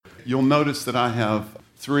You'll notice that I have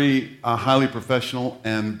three highly professional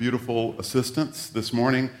and beautiful assistants this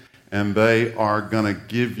morning, and they are going to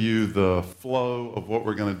give you the flow of what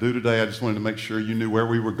we're going to do today. I just wanted to make sure you knew where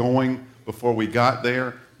we were going before we got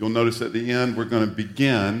there. You'll notice at the end we're going to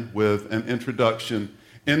begin with an introduction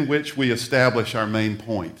in which we establish our main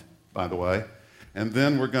point, by the way. And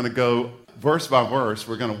then we're going to go verse by verse.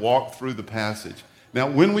 We're going to walk through the passage. Now,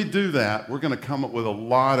 when we do that, we're going to come up with a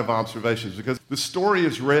lot of observations because the story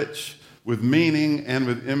is rich with meaning and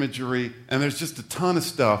with imagery, and there's just a ton of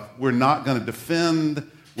stuff we're not going to defend,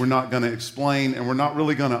 we're not going to explain, and we're not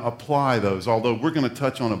really going to apply those, although we're going to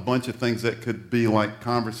touch on a bunch of things that could be like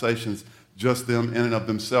conversations, just them in and of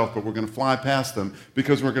themselves, but we're going to fly past them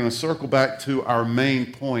because we're going to circle back to our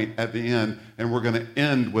main point at the end, and we're going to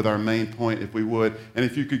end with our main point if we would. And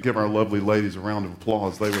if you could give our lovely ladies a round of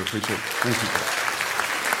applause, they would appreciate it. Thank you.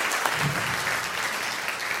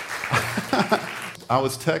 I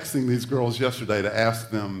was texting these girls yesterday to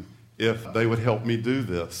ask them if they would help me do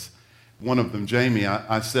this. One of them, Jamie,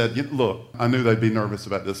 I said, look, I knew they'd be nervous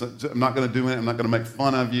about this. I'm not going to do it. I'm not going to make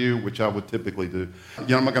fun of you, which I would typically do. I'm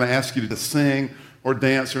not going to ask you to sing or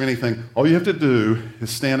dance or anything. All you have to do is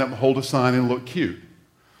stand up and hold a sign and look cute.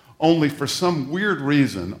 Only for some weird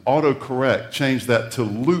reason, autocorrect changed that to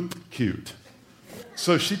loop cute.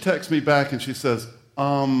 So she texts me back and she says,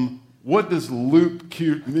 what does loop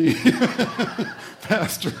cute mean?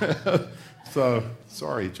 Pastor Ed. So,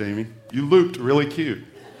 sorry, Jamie. You looped really cute.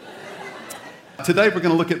 Today we're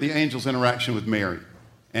going to look at the angel's interaction with Mary.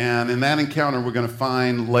 And in that encounter, we're going to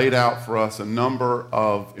find laid out for us a number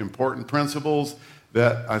of important principles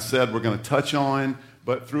that I said we're going to touch on.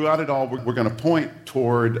 But throughout it all, we're going to point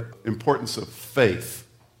toward importance of faith.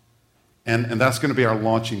 And that's going to be our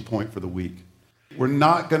launching point for the week. We're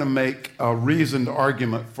not going to make a reasoned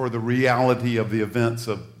argument for the reality of the events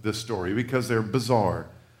of this story because they're bizarre.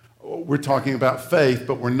 We're talking about faith,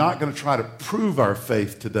 but we're not going to try to prove our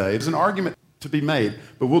faith today. There's an argument to be made,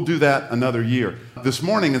 but we'll do that another year. This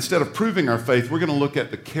morning, instead of proving our faith, we're going to look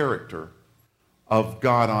at the character of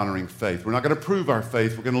God-honoring faith. We're not going to prove our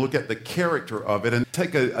faith. We're going to look at the character of it and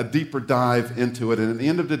take a deeper dive into it. And at the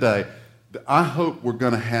end of the day, I hope we're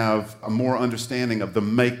going to have a more understanding of the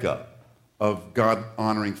makeup of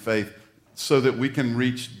God-honoring faith so that we can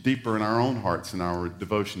reach deeper in our own hearts in our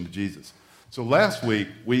devotion to Jesus. So last week,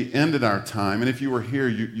 we ended our time, and if you were here,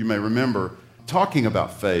 you may remember, talking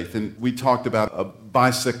about faith, and we talked about a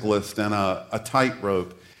bicyclist and a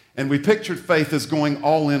tightrope, and we pictured faith as going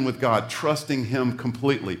all in with God, trusting Him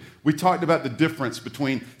completely. We talked about the difference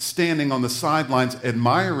between standing on the sidelines,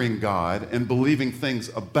 admiring God and believing things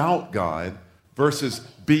about God versus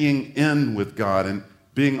being in with God and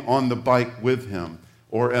being on the bike with Him,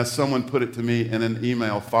 or as someone put it to me in an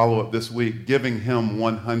email follow-up this week, giving Him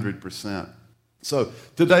 100%. So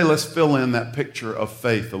today, let's fill in that picture of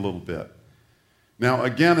faith a little bit. Now,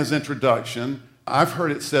 again, as introduction, I've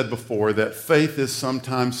heard it said before that faith is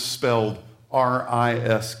sometimes spelled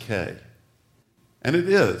R-I-S-K. And it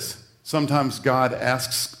is. Sometimes God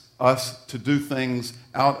asks us to do things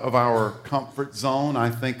out of our comfort zone. I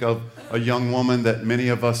think of a young woman that many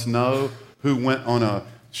of us know who went on a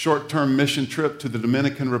short-term mission trip to the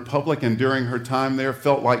Dominican Republic, and during her time there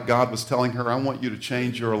felt like God was telling her, I want you to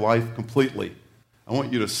change your life completely. I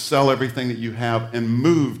want you to sell everything that you have and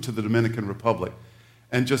move to the Dominican Republic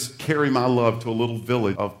and just carry my love to a little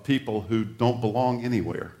village of people who don't belong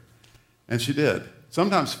anywhere. And she did.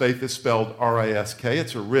 Sometimes faith is spelled R-I-S-K.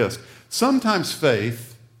 It's a risk. Sometimes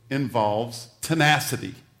faith involves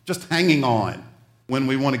tenacity, just hanging on. When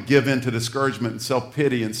we want to give in to discouragement and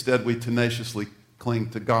self-pity, instead we tenaciously cling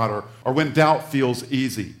to God, or when doubt feels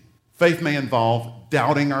easy. Faith may involve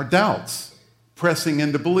doubting our doubts, pressing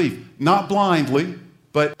into belief, not blindly,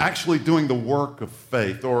 but actually doing the work of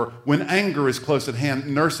faith. Or when anger is close at hand,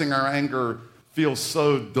 nursing our anger feels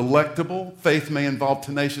so delectable. Faith may involve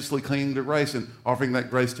tenaciously clinging to grace and offering that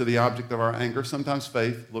grace to the object of our anger. Sometimes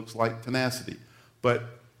faith looks like tenacity. But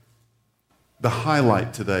the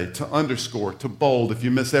highlight today, to underscore, to bold, if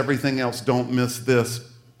you miss everything else, don't miss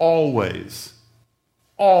this. Always,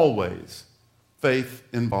 faith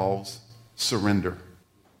involves surrender.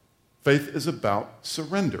 Faith is about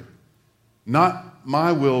surrender. Not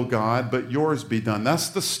my will, God, but yours be done. That's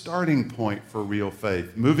the starting point for real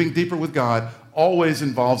faith. Moving deeper with God always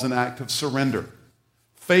involves an act of surrender.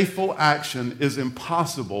 Faithful action is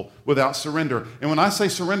impossible without surrender. And when I say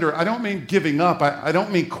surrender, I don't mean giving up. I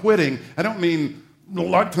don't mean quitting. I don't mean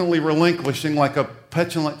reluctantly relinquishing like a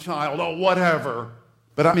petulant child, oh, whatever.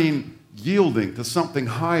 But I mean yielding to something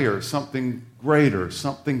higher, something greater,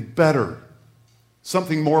 something better,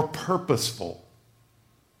 something more purposeful.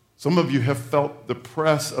 Some of you have felt the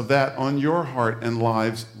press of that on your heart and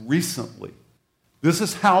lives recently. This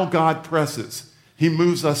is how God presses. He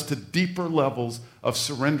moves us to deeper levels of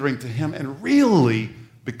surrendering to Him and really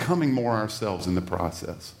becoming more ourselves in the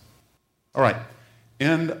process. All right,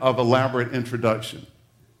 end of elaborate introduction.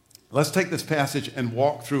 Let's take this passage and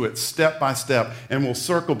walk through it step by step, and we'll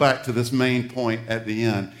circle back to this main point at the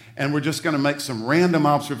end. And we're just going to make some random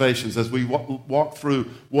observations as we walk through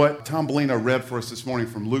what Tom Bellino read for us this morning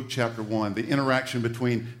from Luke chapter 1, the interaction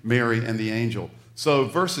between Mary and the angel. So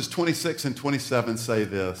verses 26 and 27 say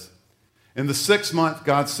this. In the 6th month,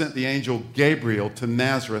 God sent the angel Gabriel to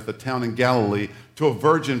Nazareth, a town in Galilee, to a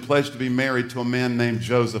virgin pledged to be married to a man named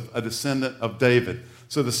Joseph, a descendant of David.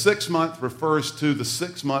 So the 6th month refers to the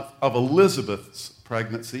 6th month of Elizabeth's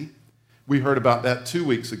pregnancy. We heard about that 2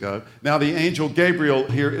 weeks ago. Now the angel Gabriel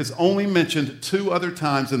here is only mentioned 2 other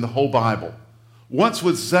times in the whole Bible. Once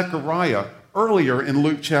with Zechariah, earlier in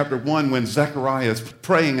Luke chapter 1 when Zechariah is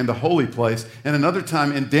praying in the holy place, and another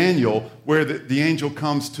time in Daniel where the angel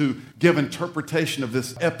comes to give interpretation of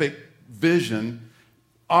this epic vision.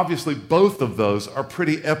 Obviously, both of those are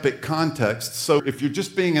pretty epic contexts. So if you're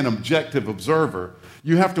just being an objective observer,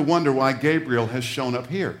 you have to wonder why Gabriel has shown up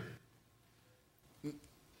here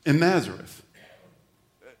in Nazareth,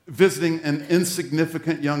 visiting an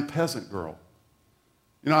insignificant young peasant girl.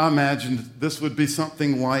 You know, I imagined this would be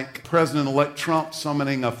something like President-elect Trump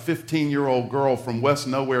summoning a 15-year-old girl from West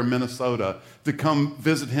Nowhere, Minnesota, to come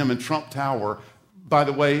visit him in Trump Tower. By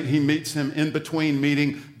the way, he meets him in between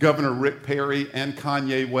meeting Governor Rick Perry and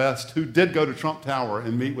Kanye West, who did go to Trump Tower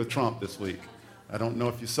and meet with Trump this week. I don't know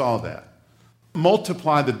if you saw that.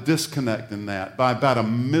 Multiply the disconnect in that by about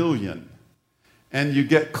 1 million, and you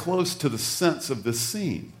get close to the sense of this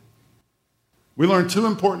scene. We learn 2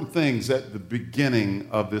 important things at the beginning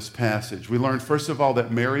of this passage. We learn, first of all,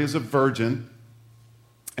 that Mary is a virgin,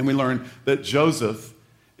 and we learn that Joseph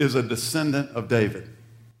is a descendant of David.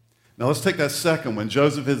 Now let's take that second one.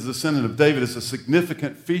 Joseph is a descendant of David is a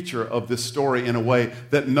significant feature of this story in a way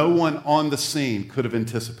that no one on the scene could have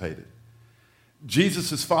anticipated.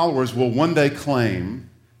 Jesus' followers will one day claim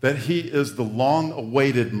that he is the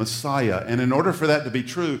long-awaited Messiah, and in order for that to be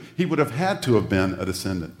true, he would have had to have been a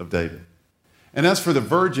descendant of David. And as for the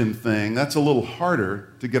virgin thing, that's a little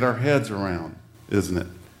harder to get our heads around, isn't it?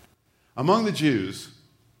 Among the Jews,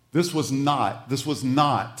 this was not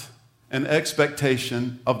an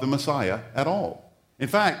expectation of the Messiah at all. In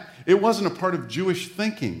fact, it wasn't a part of Jewish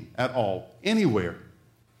thinking at all, anywhere.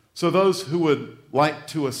 So those who would like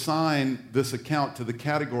to assign this account to the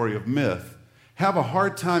category of myth have a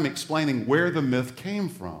hard time explaining where the myth came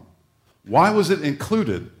from. Why was it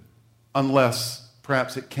included unless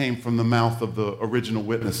perhaps it came from the mouth of the original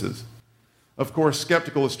witnesses? Of course,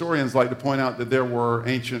 skeptical historians like to point out that there were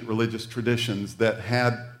ancient religious traditions that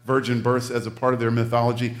had virgin births as a part of their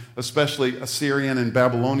mythology, especially Assyrian and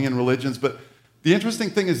Babylonian religions. But the interesting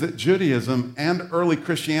thing is that Judaism and early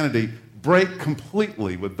Christianity break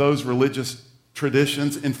completely with those religious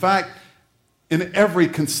traditions. In fact, in every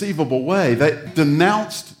conceivable way, they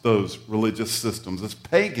denounced those religious systems as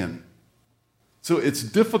pagan. So it's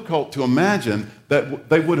difficult to imagine that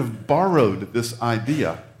they would have borrowed this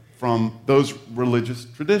idea from those religious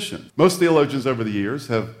traditions. Most theologians over the years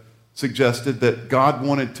have suggested that God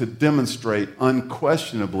wanted to demonstrate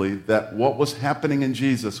unquestionably that what was happening in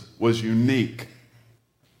Jesus was unique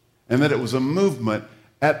and that it was a movement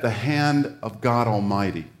at the hand of God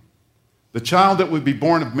Almighty. The child that would be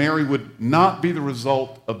born of Mary would not be the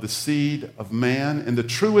result of the seed of man. In the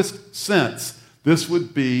truest sense, this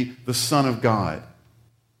would be the Son of God.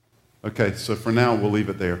 Okay, so for now, we'll leave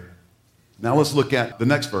it there. Now let's look at the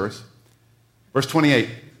next verse. Verse 28.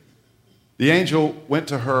 The angel went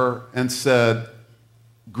to her and said,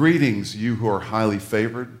 "Greetings, you who are highly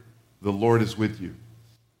favored. The Lord is with you."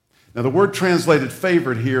 Now, the word translated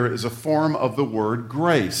favored here is a form of the word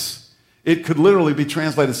grace. It could literally be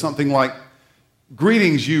translated something like,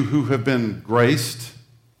 "Greetings, you who have been graced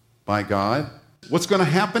by God." What's going to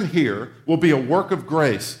happen here will be a work of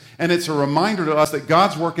grace, and it's a reminder to us that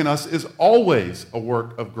God's work in us is always a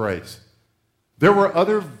work of grace. There were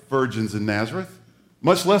other virgins in Nazareth,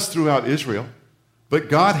 much less throughout Israel, but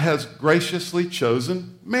God has graciously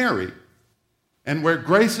chosen Mary. And where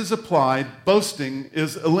grace is applied, boasting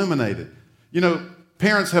is eliminated. You know,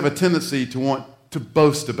 parents have a tendency to want to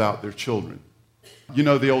boast about their children. You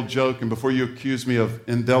know the old joke, and before you accuse me of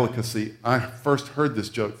indelicacy, I first heard this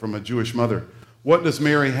joke from a Jewish mother. What does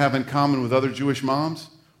Mary have in common with other Jewish moms?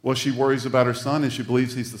 Well, she worries about her son and she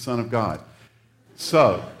believes he's the Son of God.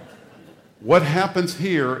 So, What happens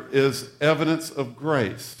here is evidence of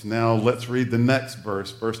grace. Now let's read the next verse,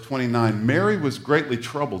 verse 29. Mary was greatly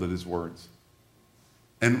troubled at his words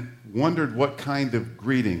and wondered what kind of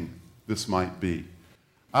greeting this might be.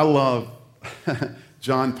 I love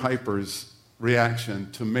John Piper's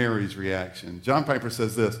reaction to Mary's reaction. John Piper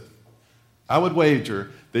says this: I would wager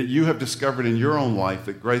that you have discovered in your own life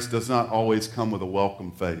that grace does not always come with a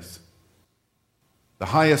welcome face. The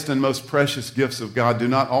highest and most precious gifts of God do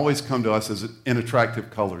not always come to us in attractive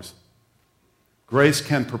colors. Grace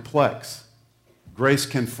can perplex. Grace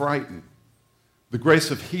can frighten. The grace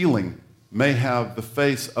of healing may have the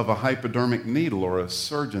face of a hypodermic needle or a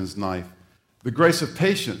surgeon's knife. The grace of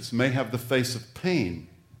patience may have the face of pain.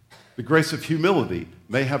 The grace of humility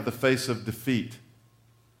may have the face of defeat.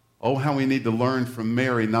 Oh, how we need to learn from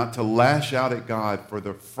Mary not to lash out at God for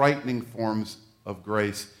the frightening forms of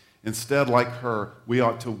grace. Instead, like her, we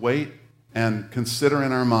ought to wait and consider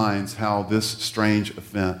in our minds how this strange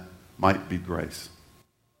event might be grace.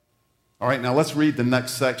 All right, now let's read the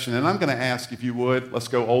next section. And I'm going to ask, if you would, let's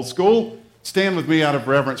go old school. Stand with me out of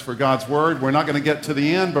reverence for God's word. We're not going to get to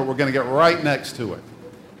the end, but we're going to get right next to it.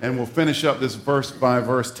 And we'll finish up this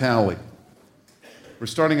verse-by-verse tally. We're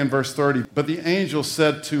starting in verse 30. But the angel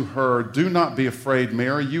said to her, do not be afraid,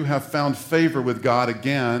 Mary. You have found favor with God.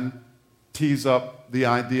 Again, tease up the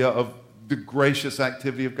idea of the gracious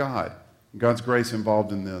activity of God. God's grace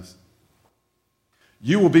involved in this.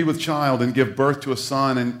 You will be with child and give birth to a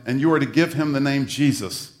son, and you are to give him the name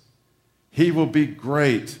Jesus. He will be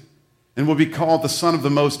great and will be called the Son of the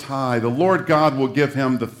Most High. The Lord God will give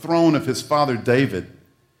him the throne of his father David,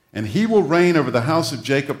 and he will reign over the house of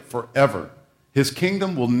Jacob forever. His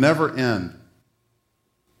kingdom will never end.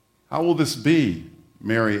 How will this be?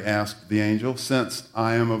 Mary asked the angel, since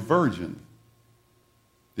I am a virgin.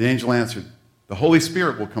 The angel answered, the Holy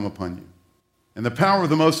Spirit will come upon you, and the power of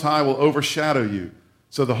the Most High will overshadow you.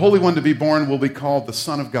 So the Holy One to be born will be called the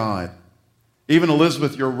Son of God. Even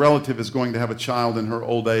Elizabeth, your relative, is going to have a child in her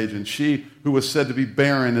old age, and she who was said to be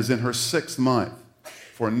barren is in her 6th month,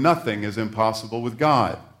 for nothing is impossible with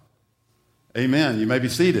God. Amen. You may be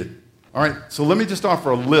seated. All right, so let me just offer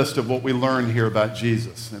a list of what we learned here about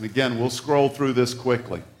Jesus. And again, we'll scroll through this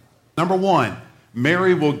quickly. Number 1,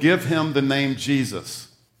 Mary will give him the name Jesus.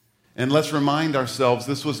 And let's remind ourselves,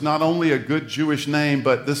 this was not only a good Jewish name,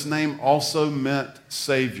 but this name also meant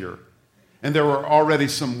Savior. And there were already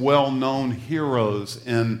some well-known heroes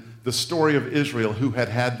in the story of Israel who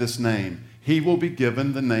had this name. He will be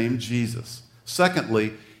given the name Jesus.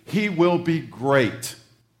 Secondly, he will be great.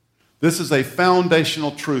 This is a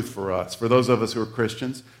foundational truth for us, for those of us who are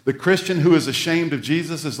Christians. The Christian who is ashamed of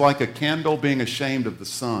Jesus is like a candle being ashamed of the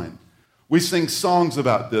sun. We sing songs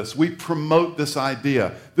about this. We promote this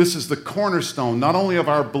idea. This is the cornerstone, not only of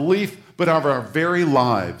our belief, but of our very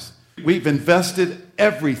lives. We've invested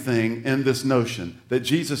everything in this notion that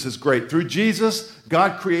Jesus is great. Through Jesus,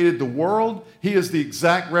 God created the world. He is the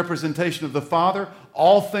exact representation of the Father.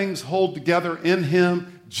 All things hold together in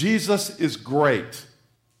him. Jesus is great.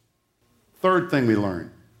 Third thing we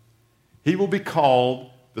learn, he will be called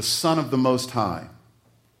the Son of the Most High.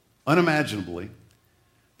 Unimaginably,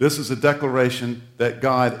 this is a declaration that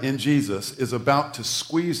God in Jesus is about to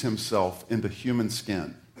squeeze himself into human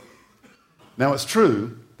skin. Now, it's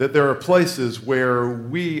true that there are places where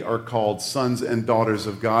we are called sons and daughters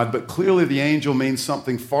of God, but clearly the angel means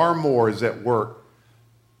something far more is at work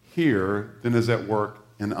here than is at work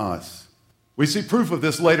in us. We see proof of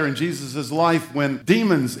this later in Jesus' life when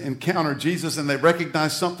demons encounter Jesus and they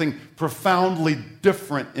recognize something profoundly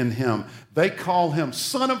different in him. They call him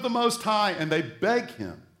Son of the Most High and they beg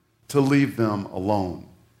him to leave them alone.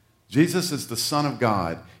 Jesus is the Son of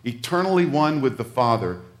God, eternally one with the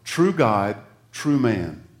Father, true God, true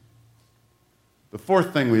man. The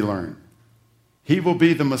fourth thing we learn, he will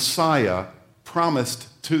be the Messiah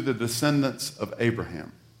promised to the descendants of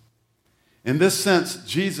Abraham. In this sense,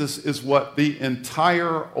 Jesus is what the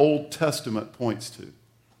entire Old Testament points to.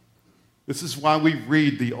 This is why we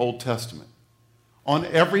read the Old Testament. On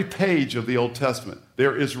every page of the Old Testament,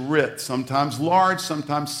 there is writ, sometimes large,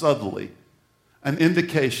 sometimes subtly, an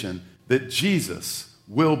indication that Jesus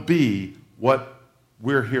will be what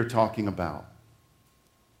we're here talking about.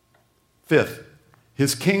 Fifth,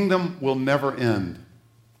 his kingdom will never end.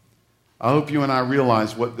 I hope you and I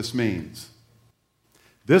realize what this means.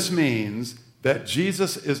 This means that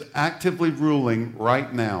Jesus is actively ruling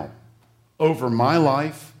right now over my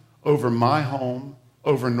life, over my home,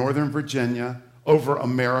 over Northern Virginia, over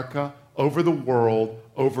America, over the world,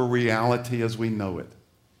 over reality as we know it.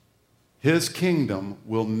 His kingdom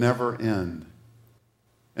will never end.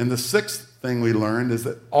 And the sixth thing we learned is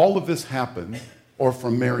that all of this happened, or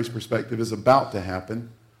from Mary's perspective, is about to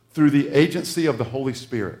happen through the agency of the Holy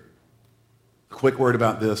Spirit. Quick word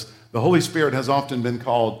about this. The Holy Spirit has often been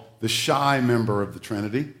called the shy member of the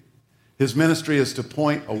Trinity. His ministry is to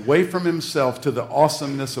point away from himself to the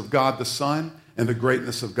awesomeness of God the Son and the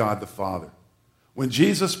greatness of God the Father. When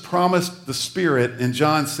Jesus promised the Spirit in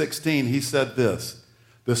John 16, he said this,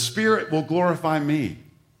 "The Spirit will glorify me,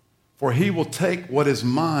 for he will take what is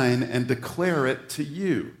mine and declare it to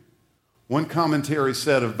you." One commentary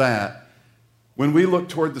said of that, when we look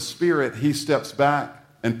toward the Spirit, he steps back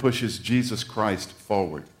and pushes Jesus Christ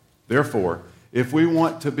forward. Therefore, if we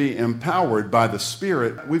want to be empowered by the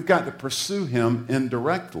Spirit, we've got to pursue him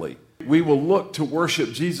indirectly. We will look to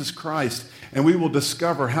worship Jesus Christ, and we will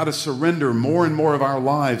discover how to surrender more and more of our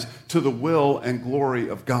lives to the will and glory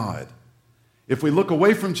of God. If we look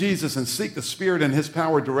away from Jesus and seek the Spirit and his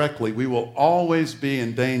power directly, we will always be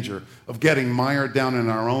in danger of getting mired down in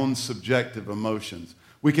our own subjective emotions.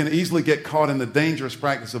 We can easily get caught in the dangerous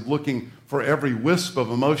practice of looking for every wisp of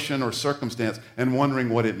emotion or circumstance and wondering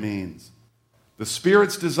what it means. The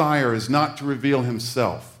Spirit's desire is not to reveal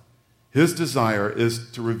himself. His desire is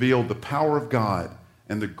to reveal the power of God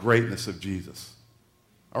and the greatness of Jesus.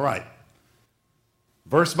 All right.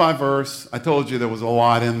 Verse by verse, I told you there was a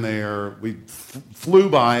lot in there. We flew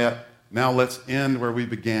by it. Now let's end where we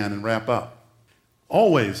began and wrap up.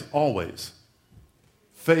 Always, always,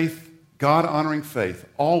 faith, God-honoring faith,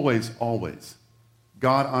 always, always,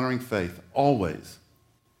 God-honoring faith, always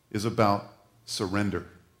is about surrender.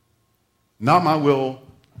 Not my will,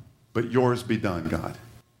 but yours be done, God.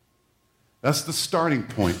 That's the starting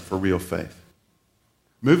point for real faith.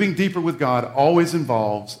 Moving deeper with God always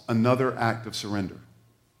involves another act of surrender.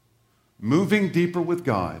 Moving deeper with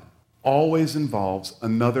God always involves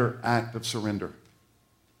another act of surrender.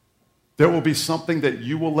 There will be something that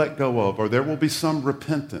you will let go of, or there will be some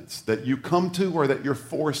repentance that you come to or that you're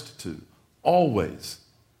forced to. Always.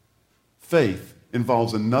 Faith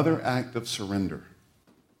involves another act of surrender.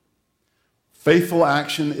 Faithful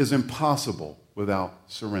action is impossible without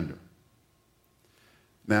surrender.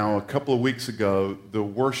 Now, a couple of weeks ago, the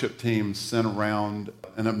worship team sent around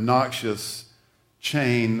an obnoxious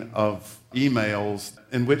chain of emails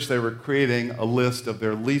in which they were creating a list of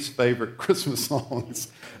their least favorite Christmas songs.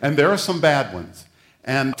 And there are some bad ones.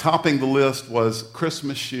 And topping the list was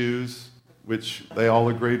Christmas Shoes, which they all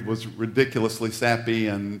agreed was ridiculously sappy,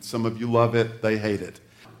 and some of you love it, they hate it.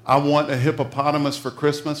 I Want a Hippopotamus for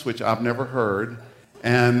Christmas, which I've never heard.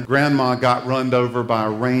 And Grandma Got Runned Over by a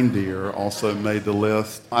Reindeer also made the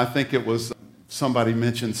list. I think it was somebody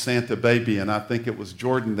mentioned Santa Baby, and I think it was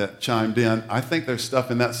Jordan that chimed in. I think there's stuff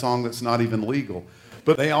in that song that's not even legal.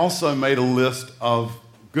 But they also made a list of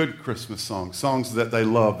good Christmas songs, songs that they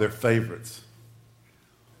love, their favorites.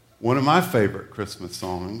 One of my favorite Christmas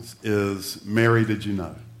songs is Mary, Did You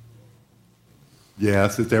Know?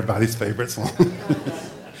 Yes, it's everybody's favorite song.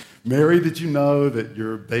 Mary, did you know that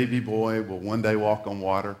your baby boy will one day walk on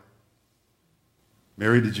water?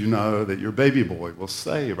 Mary, did you know that your baby boy will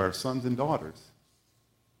save our sons and daughters?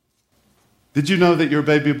 Did you know that your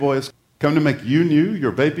baby boy has come to make you new,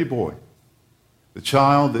 your baby boy? The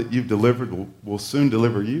child that you've delivered will soon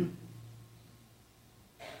deliver you.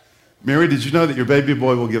 Mary, did you know that your baby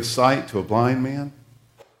boy will give sight to a blind man?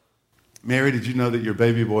 Mary, did you know that your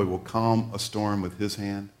baby boy will calm a storm with his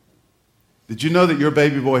hand? Did you know that your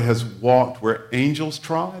baby boy has walked where angels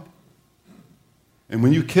trod? And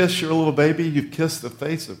when you kiss your little baby, you've kissed the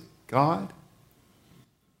face of God?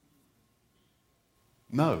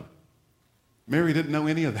 No. Mary didn't know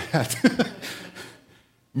any of that.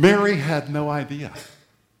 Mary had no idea.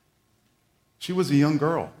 She was a young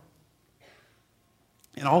girl.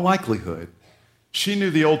 In all likelihood, she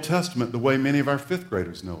knew the Old Testament the way many of our fifth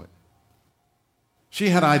graders know it. She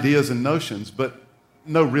had ideas and notions, but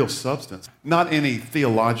no real substance, not any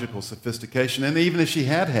theological sophistication, and even if she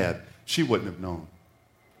had, she wouldn't have known.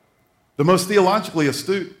 The most theologically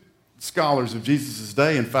astute scholars of Jesus'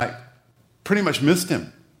 day, in fact, pretty much missed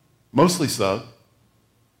him, mostly so.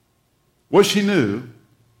 What she knew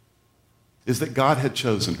is that God had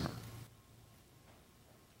chosen her.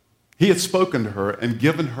 He had spoken to her and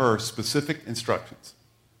given her specific instructions.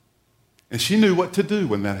 And she knew what to do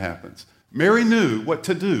when that happens. Mary knew what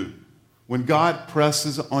to do when God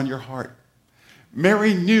presses on your heart.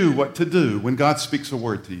 Mary knew what to do when God speaks a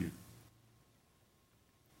word to you.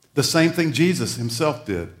 The same thing Jesus himself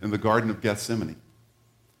did in the Garden of Gethsemane.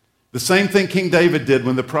 The same thing King David did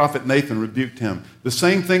when the prophet Nathan rebuked him. The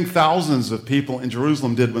same thing thousands of people in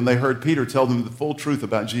Jerusalem did when they heard Peter tell them the full truth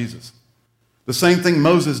about Jesus. The same thing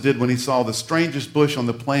Moses did when he saw the strangest bush on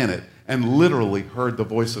the planet and literally heard the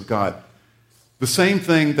voice of God. The same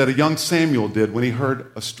thing that a young Samuel did when he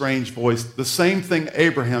heard a strange voice. The same thing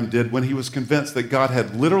Abraham did when he was convinced that God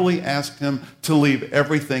had literally asked him to leave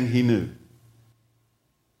everything he knew.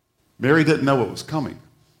 Mary didn't know what was coming,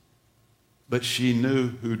 but she knew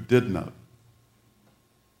who did know.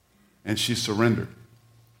 And she surrendered.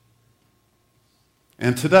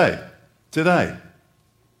 And today,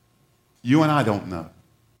 you and I don't know.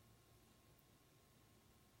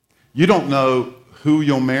 You don't know who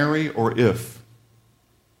you'll marry or if.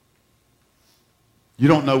 You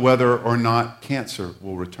don't know whether or not cancer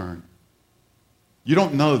will return. You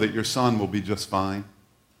don't know that your son will be just fine.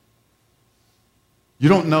 You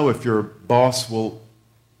don't know if your boss will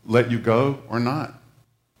let you go or not.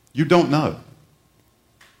 You don't know.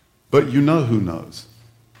 But you know who knows.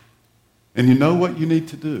 And you know what you need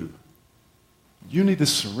to do. You need to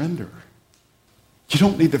surrender. You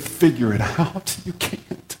don't need to figure it out. You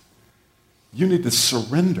can't. You need to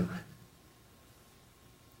surrender.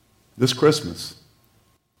 This Christmas,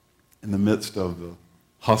 in the midst of the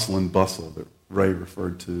hustle and bustle that Ray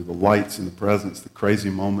referred to, the lights and the presents, the crazy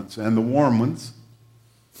moments and the warm ones,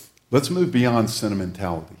 let's move beyond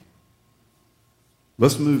sentimentality.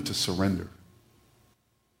 Let's move to surrender.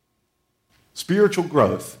 Spiritual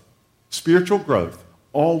growth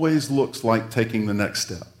always looks like taking the next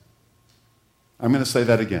step. I'm going to say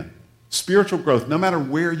that again. Spiritual growth, no matter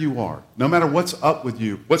where you are, no matter what's up with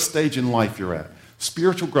you, what stage in life you're at,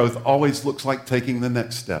 spiritual growth always looks like taking the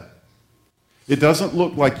next step. It doesn't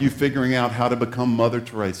look like you figuring out how to become Mother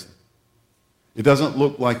Teresa. It doesn't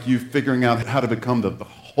look like you figuring out how to become the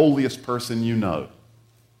holiest person you know.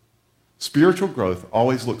 Spiritual growth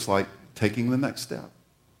always looks like taking the next step.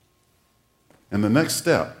 And the next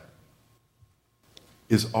step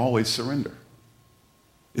is always surrender.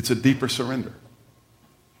 It's a deeper surrender.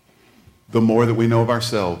 The more that we know of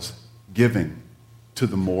ourselves, giving to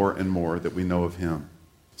the more and more that we know of Him.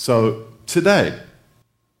 So today,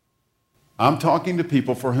 I'm talking to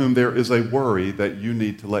people for whom there is a worry that you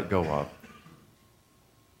need to let go of.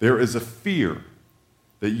 There is a fear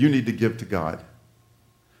that you need to give to God.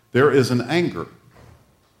 There is an anger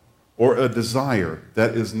or a desire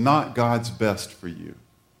that is not God's best for you.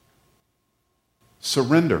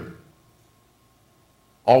 Surrender.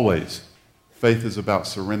 Always, faith is about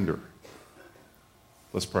surrender.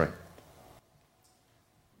 Let's pray.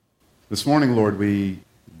 This morning, Lord, we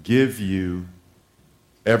give you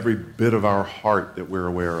every bit of our heart that we're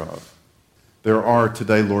aware of. There are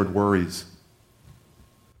today, Lord, worries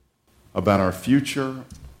about our future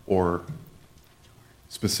or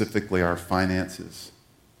specifically our finances.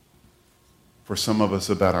 For some of us,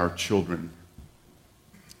 about our children,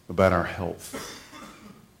 about our health.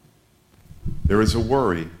 There is a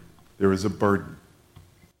worry. There is a burden.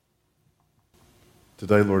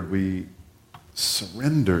 Today, Lord, we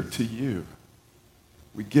surrender to you.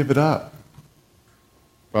 We give it up.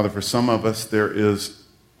 Father, for some of us, there is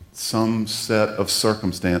some set of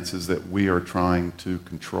circumstances that we are trying to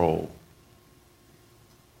control.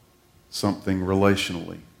 Something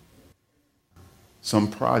relationally. Some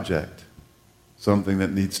project. Something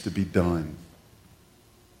that needs to be done.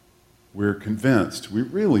 We're convinced,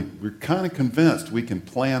 we're kind of convinced we can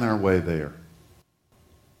plan our way there.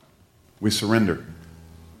 We surrender.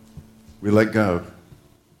 We let go.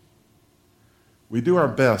 We do our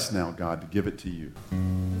best now, God, to give it to you.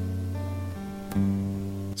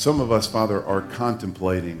 Some of us, Father, are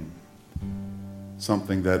contemplating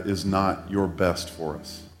something that is not your best for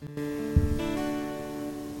us.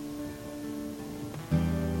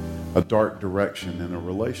 A dark direction in a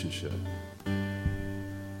relationship.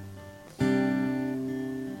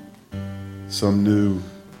 Some new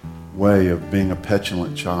way of being a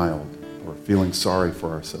petulant child or feeling sorry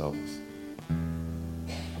for ourselves.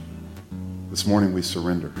 This morning we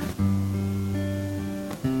surrender.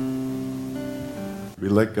 We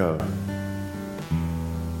let go.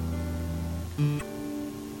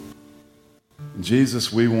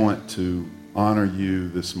 Jesus, we want to honor you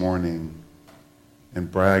this morning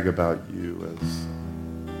and brag about you as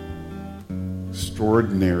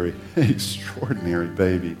extraordinary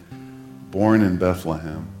baby born in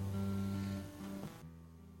Bethlehem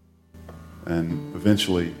and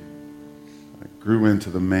eventually grew into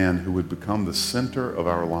the man who would become the center of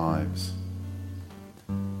our lives,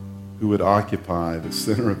 who would occupy the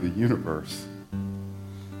center of the universe.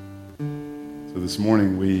 So this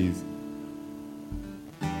morning we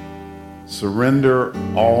surrender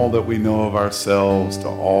all that we know of ourselves to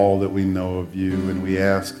all that we know of you, and we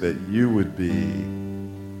ask that you would be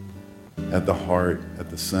at the heart, at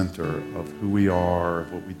the center of who we are,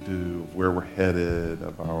 of what we do, of where we're headed,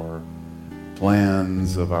 of our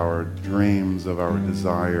plans, of our dreams, of our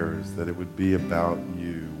desires, that it would be about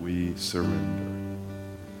you. We surrender.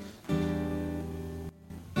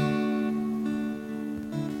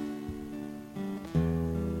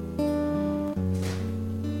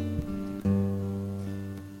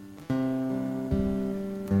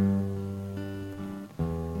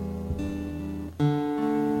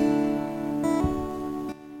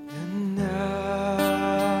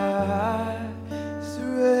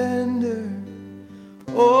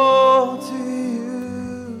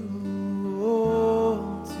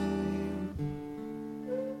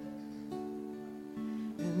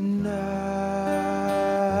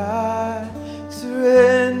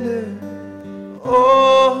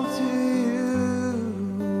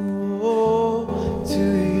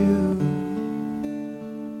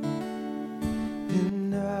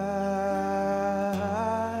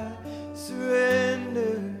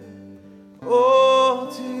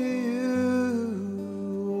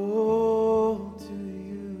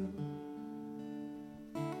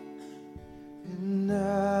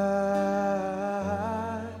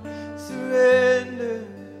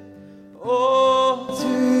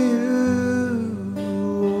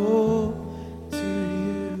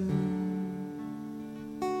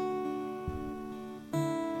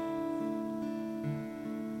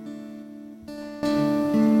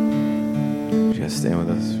 Stand with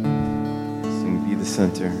us. Sing Be the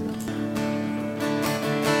Center.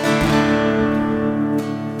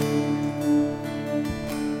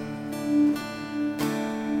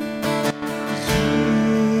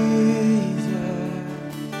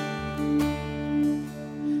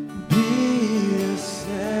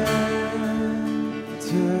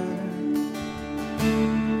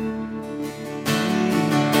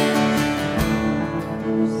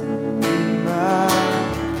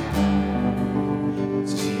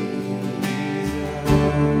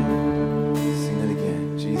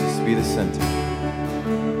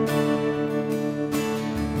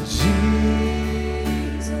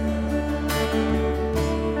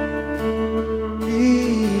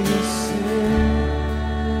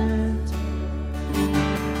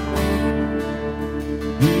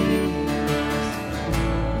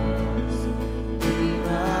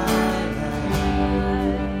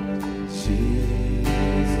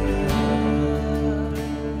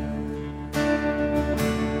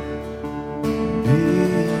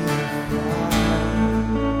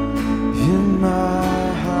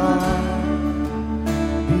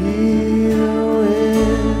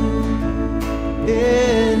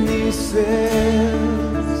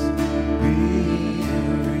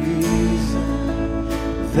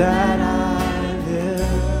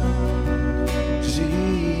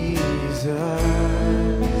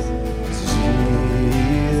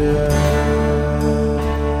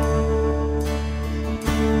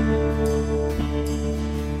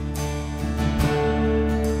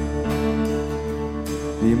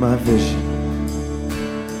 Be my vision.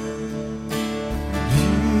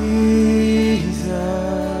 Jesus,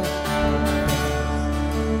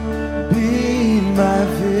 be my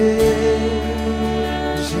vision.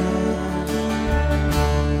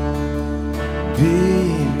 Be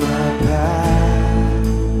my path.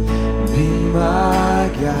 Be my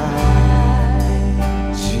guide.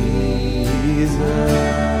 Jesus.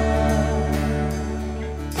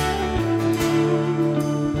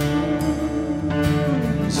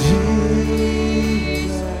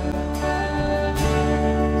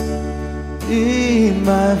 Be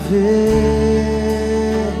my vision,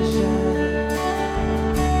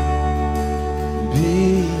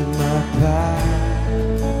 be my path,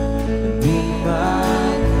 be my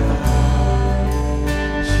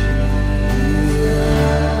guide, Jesus.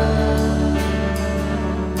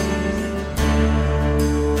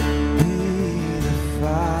 Be the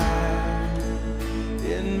fire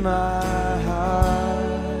in my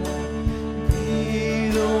heart, be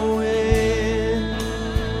the wind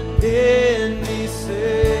in these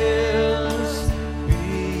sails,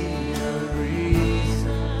 be the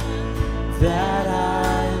reason that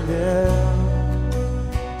I live,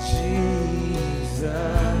 Jesus,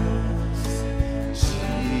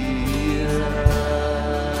 Jesus.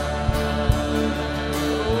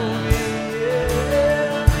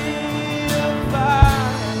 Be the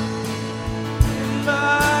fire in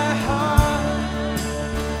my heart.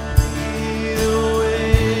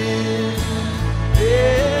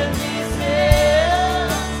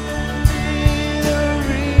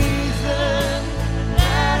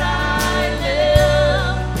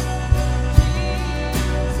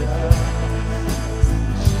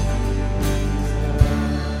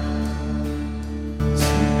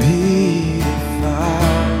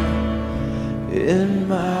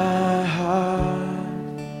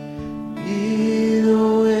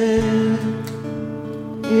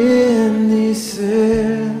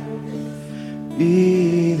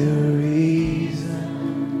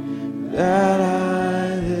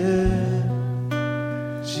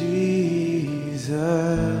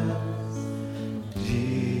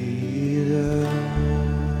 Jesus.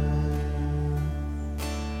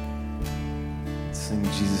 Sing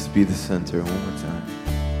Jesus Be the Center one more time.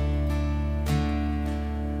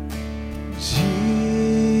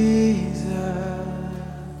 Jesus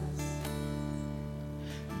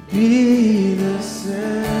be the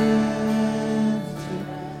center.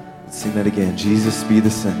 Let's sing that again. Jesus be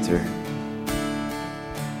the center.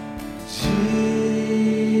 Jesus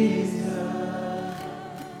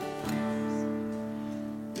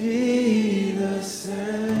be the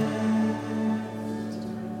center.